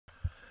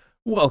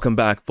Welcome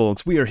back,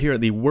 folks. We are here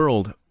at the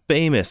world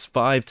famous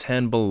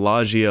 510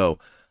 Bellagio.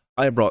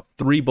 I brought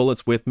 3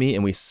 bullets with me,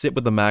 and we sit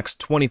with the max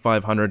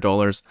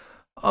 $2,500.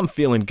 I'm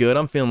feeling good.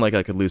 I'm feeling like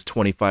I could lose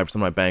 25%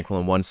 of my bankroll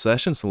in one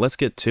session, so let's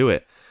get to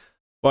it.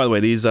 By the way,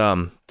 these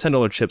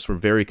 $10 chips were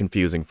very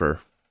confusing for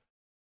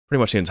pretty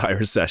much the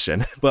entire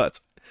session,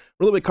 but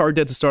we're a little bit card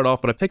dead to start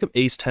off, but I pick up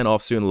ace-10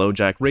 offsuit and low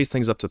jack, raise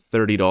things up to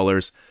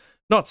 $30.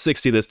 Not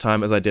 60 this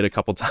time, as I did a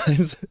couple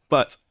times,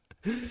 but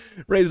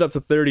raised up to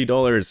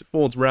 $30,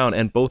 folds round,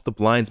 and both the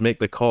blinds make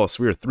the call.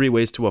 So we are 3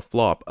 ways to a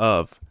flop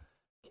of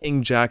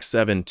King Jack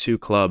 7, 2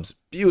 clubs.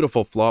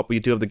 Beautiful flop. We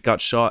do have the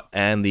gut shot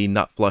and the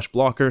nut flush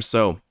blocker.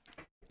 So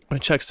when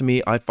it checks to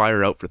me, I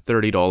fire out for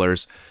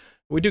 $30.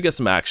 We do get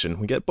some action.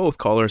 We get both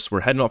callers.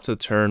 We're heading off to the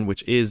turn,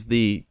 which is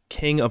the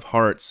King of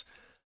Hearts.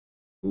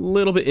 A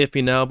little bit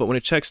iffy now, but when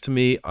it checks to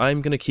me,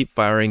 I'm going to keep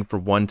firing for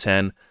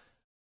 110.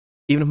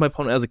 Even if my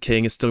opponent has a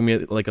king, it's still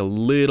going to be like a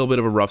little bit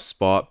of a rough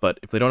spot, but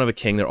if they don't have a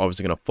king, they're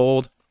obviously going to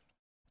fold.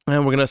 And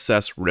we're going to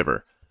assess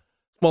river.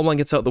 Small blind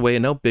gets out the way,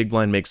 and now big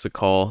blind makes the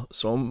call,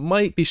 so I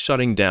might be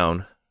shutting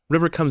down.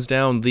 River comes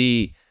down,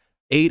 the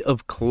 8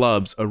 of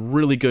clubs, a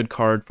really good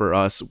card for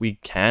us. We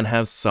can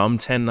have some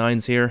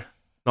 10-9s here.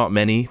 Not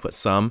many, but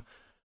some.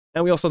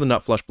 And we also have the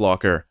nut flush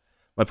blocker.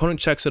 My opponent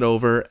checks it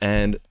over,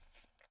 and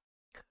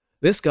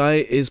this guy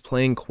is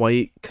playing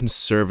quite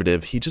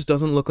conservative. He just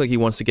doesn't look like he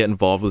wants to get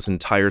involved with his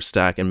entire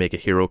stack and make a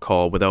hero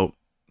call without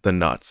the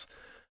nuts.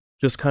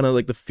 Just kind of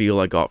like the feel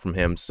I got from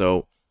him.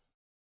 So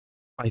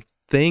I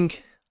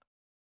think,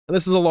 and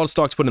this is a lot of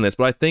stock to put in this,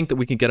 but I think that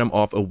we can get him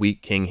off a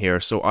weak king here.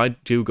 So I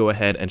do go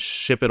ahead and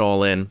ship it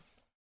all in.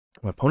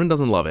 My opponent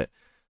doesn't love it.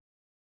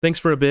 Thinks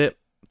for a bit,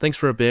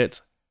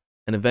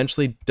 and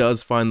eventually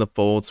does find the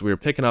fold. So we're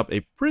picking up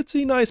a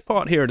pretty nice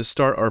pot here to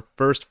start our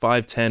first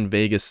 510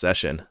 Vegas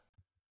session.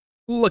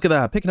 Look at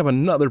that, picking up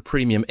another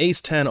premium,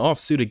 ace-10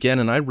 offsuit again,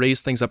 and I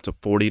raise things up to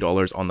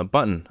 $40 on the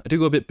button. I do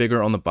go a bit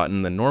bigger on the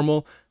button than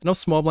normal, and now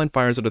small blind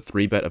fires at a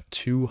 3-bet of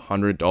 $200.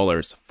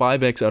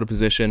 5x out of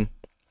position.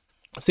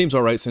 Seems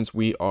alright since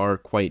we are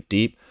quite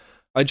deep.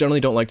 I generally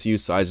don't like to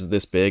use sizes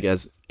this big,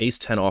 as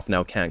ace-10 off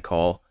now can't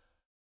call,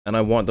 and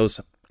I want those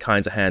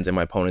kinds of hands in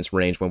my opponent's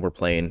range when we're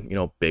playing,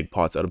 big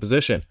pots out of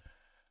position.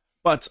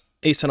 But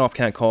ace-10 off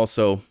can't call,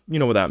 so you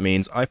know what that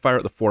means. I fire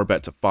at the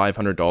 4-bet to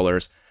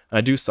 $500, and I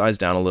do size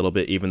down a little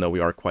bit even though we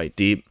are quite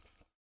deep.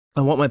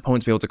 I want my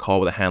opponent to be able to call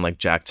with a hand like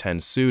Jack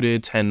 10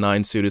 suited,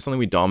 10-9 suited, something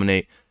we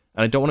dominate,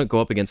 and I don't want to go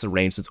up against a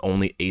range that's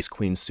only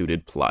ace-queen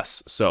suited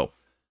plus. So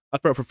I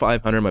throw up for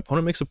 500, my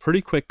opponent makes a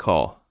pretty quick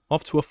call,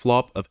 off to a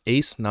flop of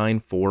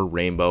ace-9-4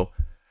 rainbow.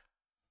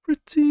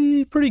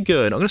 Pretty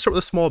good. I'm going to start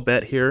with a small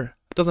bet here.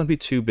 It doesn't have to be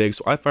too big,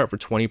 so I fire up for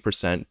 20%,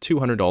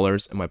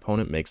 $200, and my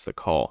opponent makes the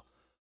call.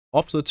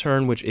 Off to the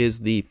turn, which is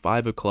the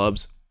 5 of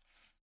clubs.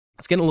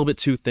 It's getting a little bit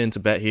too thin to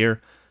bet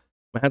here.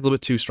 My hand's a little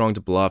bit too strong to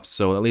bluff,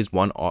 so that leaves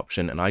one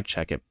option, and I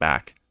check it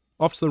back.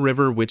 Off to the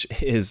river, which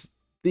is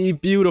the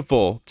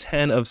beautiful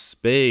 10 of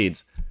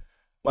spades.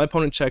 My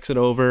opponent checks it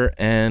over,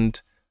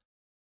 and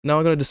now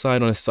I'm going to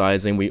decide on his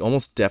sizing. We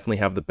almost definitely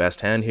have the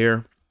best hand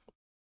here.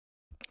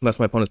 Unless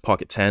my opponent's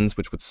pocket 10s,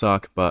 which would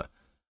suck, but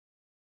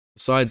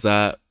besides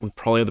that, we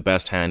probably have the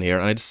best hand here.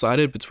 And I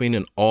decided between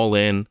an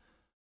all-in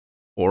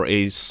or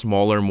a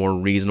smaller, more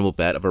reasonable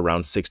bet of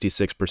around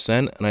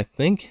 66%, and I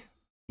think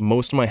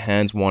most of my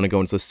hands want to go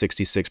into the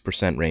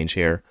 66% range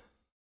here.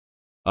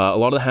 A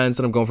lot of the hands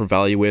that I'm going for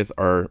value with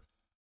are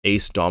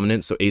ace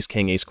dominant, so ace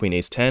king, ace queen,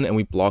 ace 10, and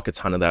we block a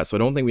ton of that, so I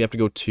don't think we have to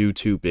go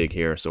too big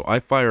here. So I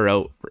fire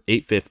out for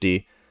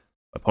 850.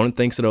 My opponent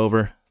thinks it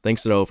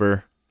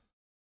over,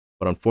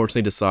 but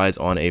unfortunately decides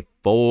on a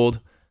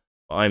fold.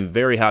 I'm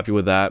very happy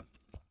with that.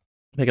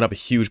 Picking up a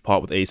huge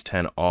pot with ace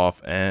 10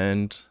 off,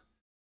 and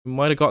we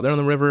might have got there on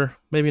the river,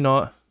 maybe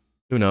not,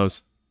 who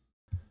knows.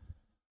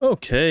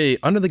 Okay,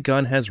 under the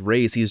gun has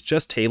raised. He's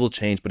just table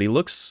changed, but he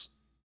looks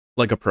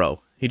like a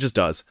pro. He just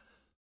does.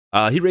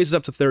 He raises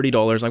up to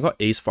 $30. I've got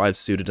ace-5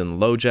 suited and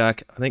low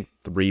jack. I think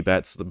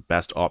 3-bet's the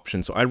best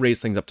option, so I raise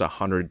things up to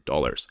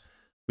 $100.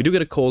 We do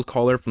get a cold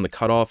caller from the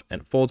cutoff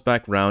and folds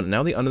back round.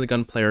 Now the under the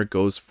gun player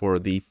goes for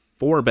the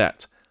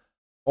 4-bet,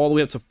 all the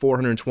way up to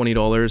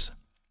 $420.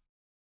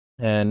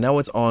 And now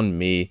it's on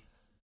me.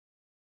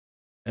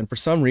 And for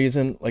some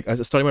reason, like, I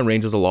was studying my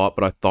ranges a lot,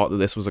 but I thought that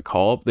this was a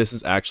call. This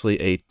is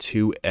actually a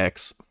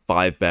 2x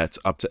 5-bet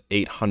up to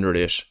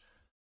 800-ish,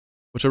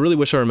 which I really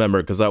wish I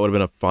remembered because that would have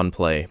been a fun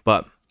play.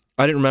 But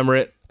I didn't remember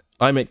it.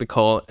 I make the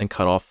call and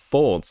cutoff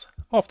folds.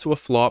 Off to a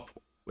flop,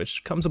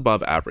 which comes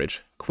above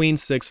average. Queen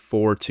 6,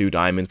 4, 2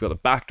 diamonds. We got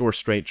the backdoor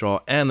straight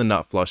draw and the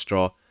nut flush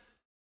draw.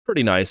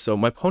 Pretty nice. So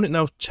my opponent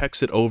now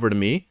checks it over to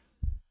me,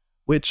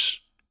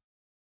 which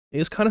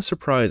is kind of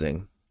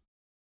surprising.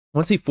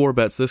 Once he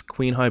 4-bets, this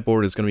queen high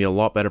board is going to be a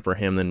lot better for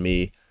him than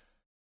me.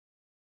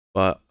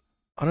 But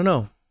I don't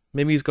know.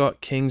 Maybe he's got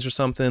kings or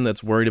something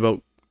that's worried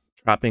about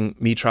trapping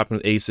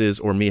with aces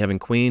or me having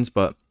queens.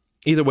 But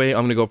either way,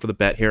 I'm going to go for the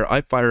bet here.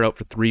 I fire out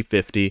for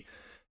 350.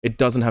 It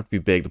doesn't have to be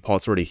big. The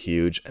pot's already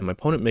huge. And my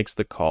opponent makes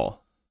the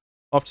call.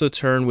 Off to the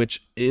turn,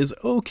 which is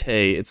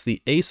okay. It's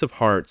the ace of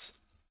hearts.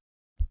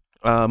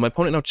 My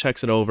opponent now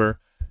checks it over.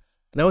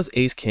 Now his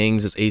ace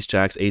kings, his ace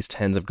jacks, ace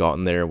tens have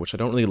gotten there, which I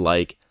don't really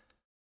like.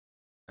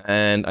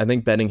 And I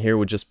think betting here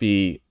would just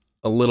be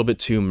a little bit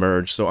too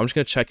merged, so I'm just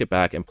going to check it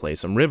back and play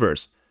some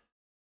rivers.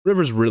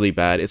 River's really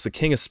bad. It's the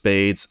king of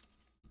spades,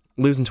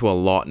 losing to a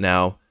lot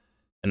now.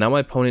 And now my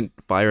opponent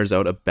fires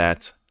out a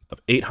bet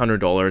of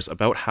 $800,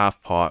 about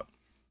half pot.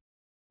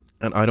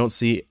 And I don't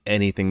see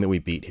anything that we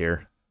beat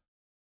here.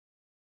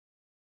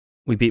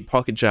 We beat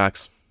pocket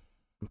jacks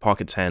and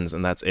pocket tens,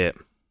 and that's it.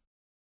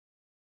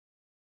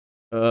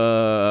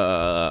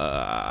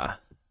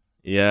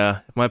 Yeah,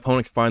 if my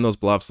opponent can find those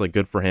bluffs, like,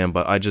 good for him,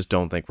 but I just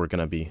don't think we're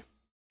gonna be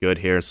good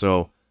here,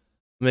 so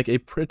make a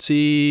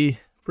pretty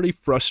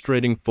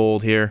frustrating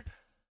fold here.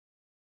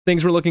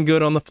 Things were looking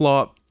good on the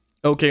flop,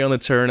 okay on the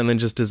turn, and then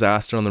just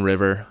disaster on the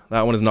river.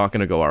 That one is not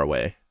gonna go our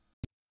way.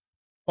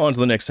 On to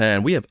the next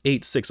hand, we have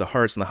 8-6 of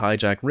hearts in the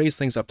hijack, raise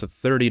things up to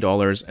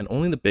 $30, and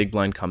only the big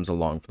blind comes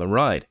along for the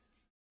ride.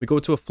 We go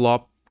to a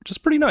flop, which is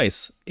pretty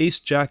nice. Ace,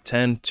 jack,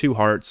 10, 2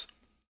 hearts.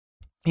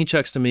 He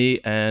checks to me,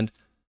 and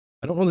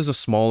I don't know if there's a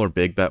small or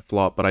big bet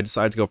flop, but I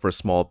decided to go for a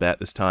small bet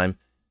this time.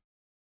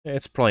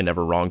 It's probably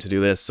never wrong to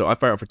do this, so I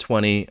fire out for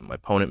 20, and my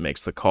opponent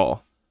makes the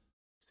call.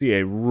 See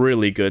a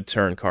really good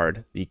turn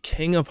card. The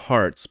King of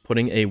Hearts,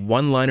 putting a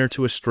one-liner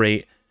to a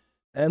straight,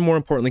 and more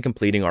importantly,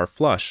 completing our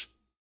flush.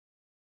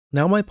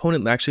 Now my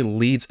opponent actually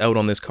leads out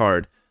on this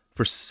card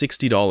for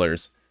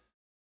 $60.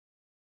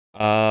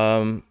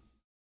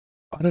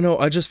 I don't know,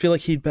 I just feel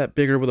like he'd bet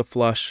bigger with a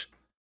flush,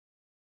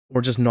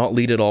 or just not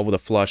lead at all with a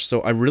flush, so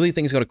I really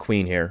think he's got a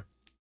queen here.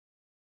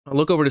 I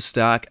look over to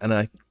stack, and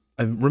I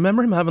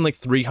remember him having like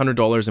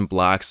 $300 in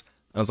blacks,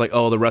 and I was like,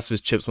 oh, the rest of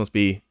his chips must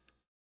be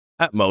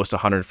at most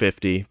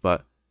 150,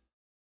 but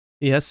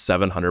he has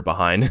 700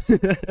 behind.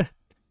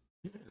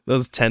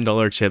 Those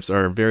 $10 chips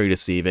are very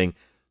deceiving,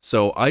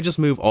 so I just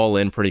move all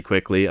in pretty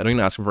quickly. I don't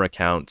even ask him for a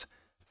count.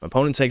 My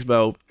opponent takes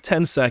about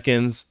 10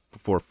 seconds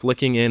before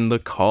flicking in the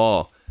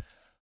call.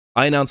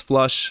 I announce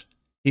flush.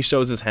 He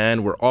shows his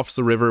hand. We're off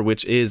the river,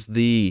 which is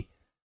the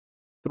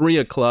 3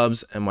 of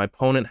clubs, and my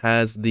opponent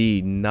has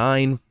the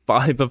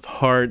 9-5 of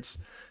hearts.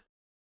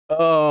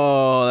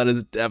 Oh, that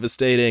is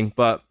devastating,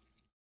 but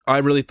I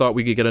really thought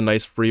we could get a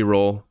nice free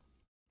roll,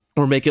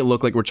 or make it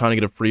look like we're trying to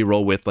get a free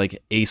roll with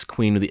like ace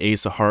queen with the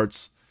ace of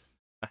hearts,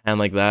 a hand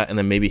like that, and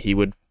then maybe he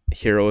would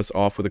hero us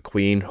off with a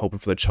queen, hoping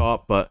for the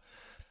chop, but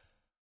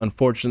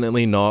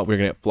unfortunately not. We're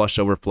gonna get flush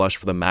over flush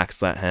for the max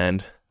that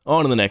hand.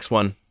 On to the next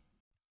one.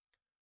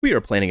 We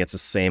are playing against the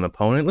same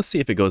opponent. Let's see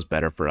if it goes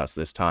better for us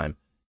this time.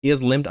 He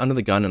has limped under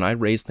the gun, and I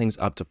raise things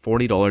up to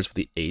 $40 with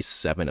the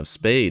ace-7 of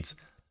spades.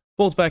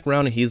 Folds back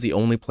round, and he's the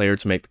only player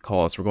to make the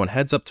call, so we're going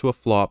heads up to a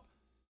flop,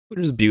 which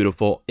is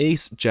beautiful.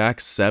 Ace, jack,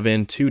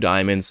 7, 2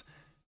 diamonds.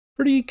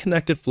 Pretty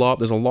connected flop.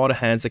 There's a lot of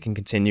hands that can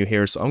continue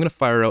here, so I'm going to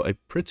fire out a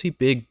pretty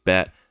big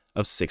bet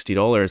of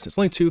 $60. It's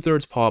only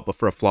 2/3 pot, but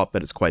for a flop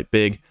bet, it's quite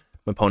big.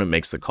 My opponent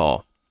makes the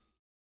call.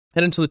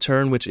 Head into the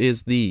turn, which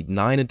is the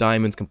 9 of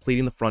diamonds,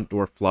 completing the front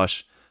door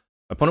flush.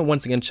 My opponent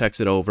once again checks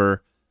it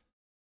over,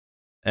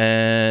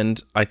 and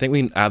I think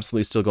we can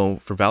absolutely still go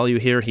for value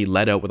here. He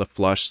led out with a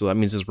flush, so that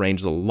means his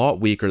range is a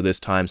lot weaker this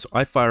time, so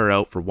I fire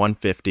out for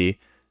 150.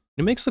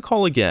 He makes the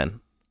call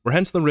again. We're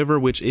heading to the river,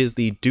 which is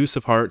the deuce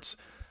of hearts.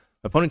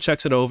 My opponent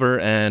checks it over,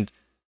 and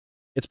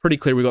it's pretty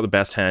clear we got the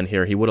best hand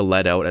here. He would have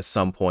led out at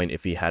some point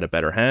if he had a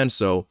better hand,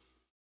 so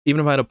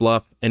even if I had a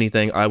bluff,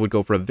 anything, I would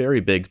go for a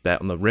very big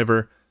bet on the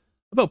river.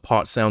 About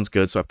pot sounds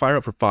good, so I fire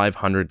out for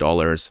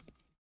 $500.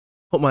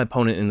 Put my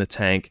opponent in the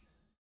tank,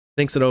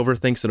 thinks it over.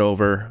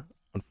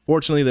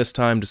 Unfortunately, this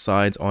time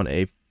decides on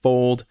a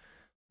fold,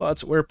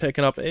 but we're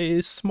picking up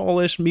a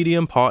smallish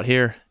medium pot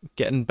here,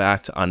 getting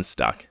back to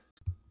unstuck.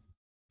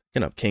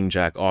 Picking up king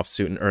jack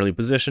offsuit in early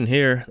position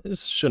here.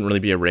 This shouldn't really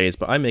be a raise,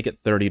 but I make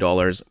it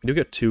 $30. We do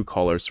get 2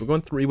 callers, so we're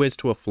going 3 ways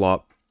to a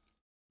flop,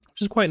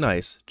 which is quite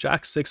nice.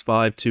 Jack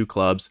 6-5, 2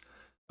 clubs.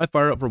 I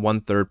fire up for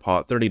 1/3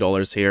 pot,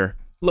 $30 here.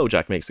 Low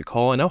jack makes a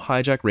call, and now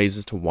hijack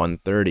raises to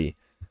 130.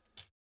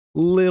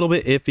 Little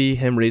bit iffy,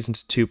 him raising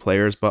to 2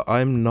 players, but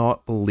I'm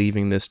not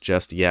believing this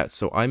just yet,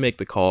 so I make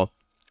the call,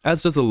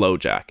 as does the low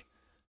jack.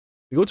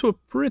 We go to a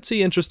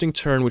pretty interesting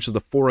turn, which is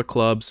the 4 of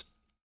clubs.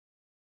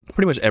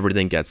 Pretty much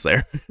everything gets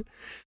there.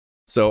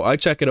 So I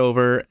check it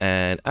over,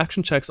 and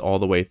action checks all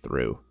the way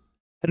through.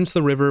 Head into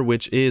the river,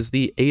 which is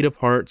the 8 of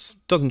hearts.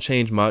 Doesn't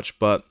change much,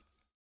 but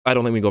I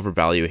don't think we go for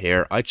value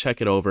here. I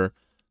check it over.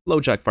 Low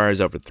jack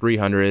fires out for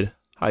 300.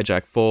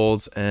 Hijack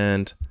folds,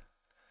 and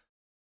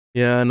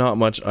yeah, not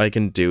much I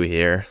can do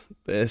here.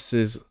 This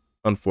is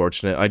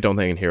unfortunate. I don't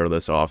think I can hero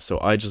this off, so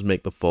I just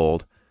make the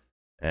fold,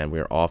 and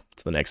we're off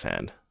to the next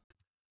hand.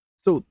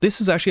 So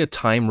this is actually a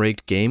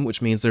time-rigged game,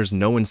 which means there's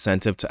no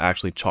incentive to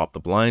actually chop the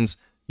blinds.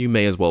 You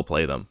may as well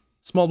play them.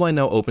 Small blind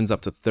now opens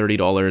up to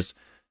 $30.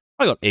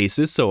 I got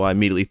aces, so I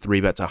immediately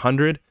 3-bet to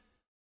 100,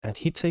 and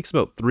he takes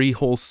about 3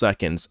 whole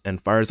seconds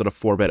and fires out a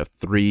 4-bet of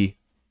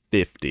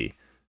 350.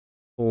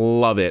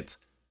 Love it.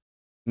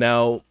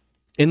 Now,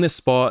 in this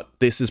spot,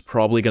 this is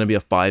probably going to be a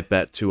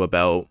 5-bet to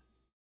about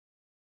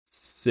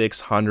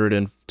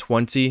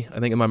 620, I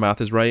think if my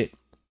math is right.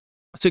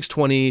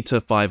 620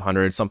 to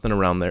 500, something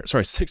around there.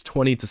 Sorry,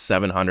 620 to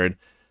 700,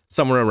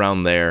 somewhere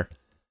around there.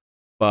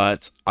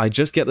 But I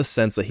just get the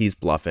sense that he's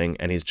bluffing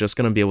and he's just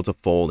going to be able to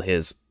fold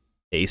his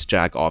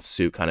ace-jack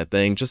offsuit kind of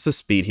thing, just the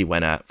speed he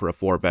went at for a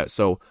 4-bet.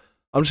 So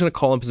I'm just going to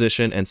call in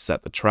position and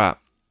set the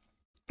trap.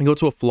 And go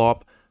to a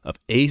flop of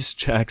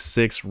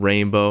ace-jack-6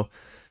 rainbow.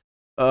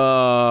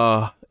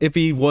 If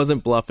he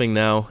wasn't bluffing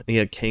now and he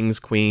had kings,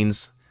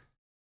 queens,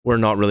 we're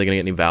not really going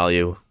to get any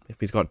value. If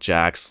he's got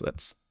jacks,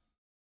 that's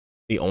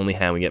the only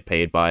hand we get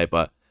paid by.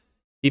 But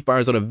he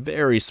fires out a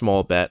very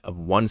small bet of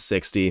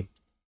 160.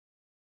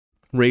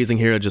 Raising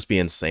here would just be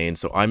insane,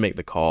 so I make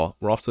the call.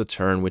 We're off to the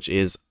turn, which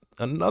is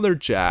another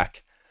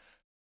jack.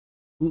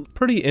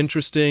 Pretty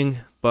interesting,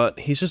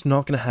 but he's just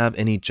not going to have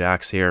any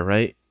jacks here,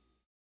 right?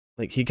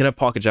 Like, he can have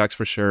pocket jacks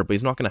for sure, but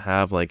he's not going to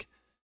have, like,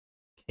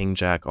 king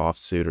jack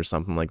offsuit or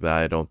something like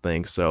that, I don't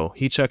think. So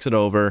he checks it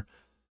over.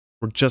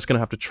 We're just going to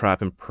have to trap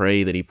and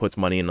pray that he puts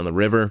money in on the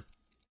river.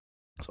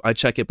 So I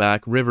check it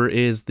back. River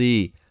is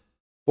the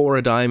 4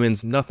 of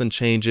diamonds. Nothing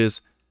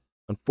changes.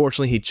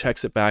 Unfortunately, he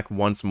checks it back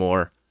once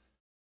more.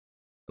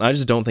 I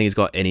just don't think he's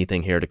got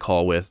anything here to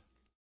call with,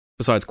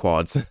 besides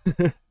quads.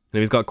 And if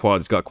he's got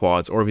quads, he's got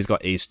quads, or if he's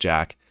got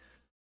ace-jack.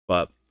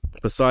 But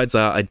besides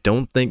that, I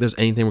don't think there's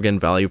anything we're getting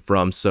value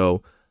from,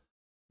 so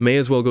may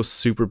as well go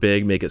super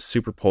big, make it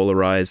super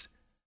polarized,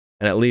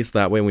 and at least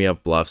that way when we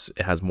have bluffs,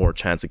 it has more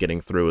chance of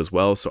getting through as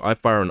well. So I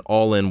fire an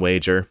all-in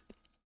wager.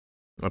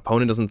 My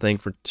opponent doesn't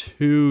think for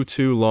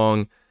too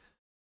long,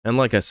 and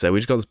like I said, we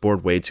just got this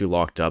board way too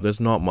locked up. There's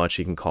not much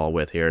he can call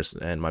with here,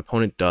 and my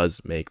opponent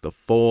does make the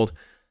fold.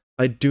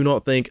 I do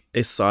not think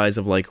a size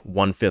of like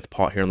 1/5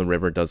 pot here on the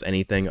river does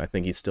anything. I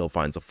think he still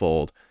finds a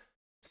fold.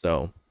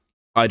 So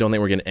I don't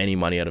think we're getting any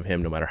money out of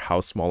him no matter how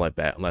small I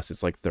bet, unless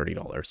it's like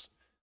 $30.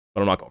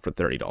 But I'm not going for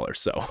 $30,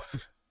 so.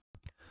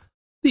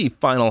 The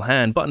final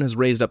hand, button is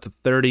raised up to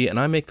 30, and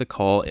I make the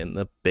call in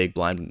the big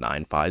blind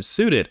 9-5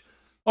 suited.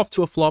 Off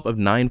to a flop of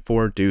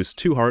 9-4 deuce,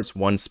 2 hearts,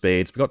 1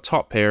 spades. We got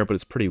top pair, but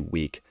it's pretty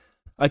weak.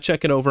 I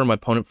check it over, my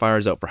opponent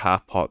fires out for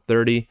half pot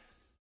 30.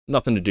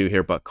 Nothing to do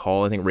here but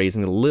call. I think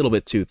raising a little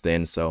bit too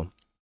thin, so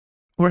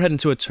we're heading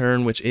to a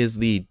turn, which is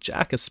the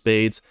jack of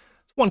spades.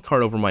 It's 1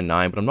 card over my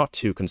 9, but I'm not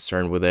too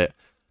concerned with it.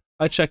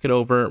 I check it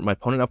over. My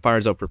opponent now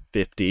fires out for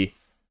 50.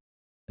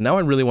 And now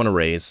I really want to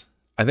raise.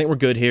 I think we're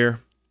good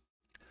here,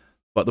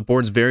 but the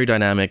board's very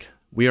dynamic.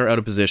 We are out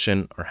of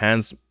position. Our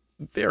hand's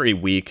very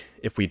weak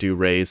if we do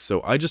raise,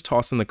 so I just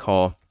toss in the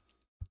call.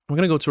 We're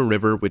going to go to a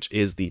river, which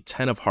is the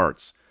 10 of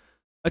hearts.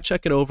 I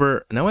check it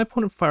over. Now my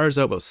opponent fires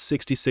out about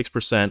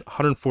 66%,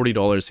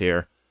 $140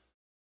 here.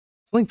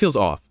 Something feels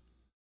off.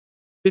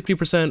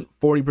 50%,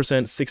 40%,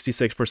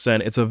 66%.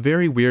 It's a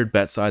very weird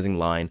bet sizing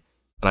line,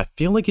 and I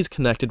feel like he's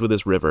connected with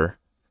this river.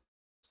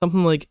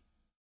 Something like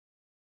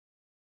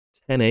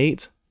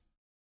 10-8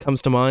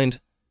 comes to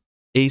mind.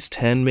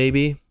 Ace-10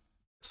 maybe.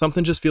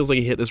 Something just feels like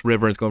he hit this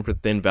river and is going for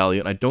thin value,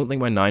 and I don't think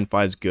my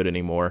 9-5 is good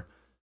anymore.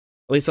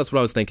 At least that's what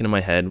I was thinking in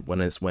my head when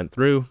this went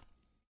through.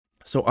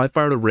 So I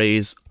fired a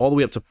raise all the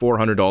way up to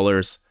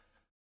 $400,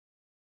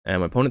 and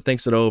my opponent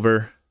thinks it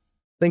over,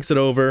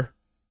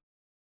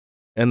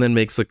 and then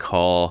makes the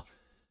call.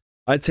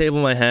 I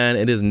table my hand.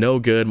 It is no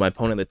good. My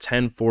opponent, the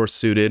 10-4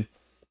 suited.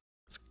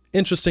 It's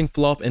interesting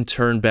flop and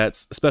turn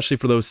bets, especially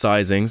for those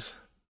sizings.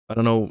 I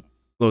don't know,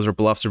 those are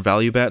bluffs or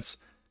value bets.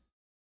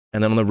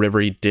 And then on the river,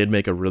 he did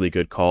make a really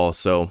good call.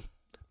 So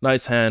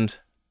nice hand.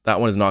 That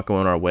one is not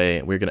going our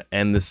way. We're going to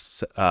end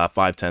this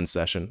 5-10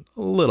 session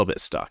a little bit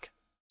stuck.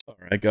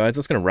 Alright guys,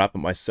 that's going to wrap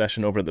up my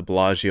session over at the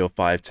Bellagio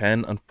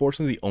 5-10.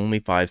 Unfortunately, the only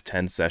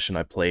 5-10 session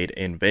I played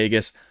in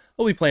Vegas.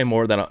 I'll be playing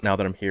more now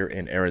that I'm here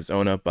in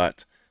Arizona,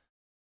 but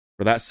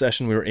for that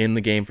session, we were in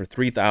the game for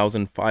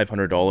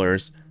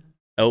 $3,500,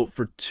 out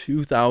for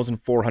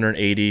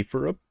 $2,480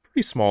 for a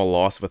pretty small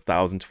loss of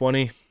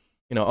 $1,020.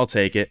 You know, I'll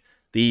take it.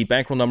 The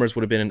bankroll numbers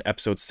would have been in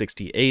episode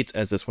 68,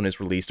 as this one is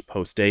released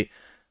post-date.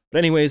 But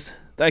anyways,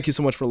 thank you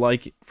so much for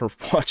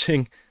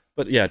watching.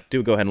 But yeah,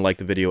 do go ahead and like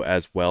the video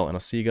as well, and I'll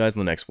see you guys in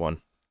the next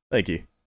one. Thank you.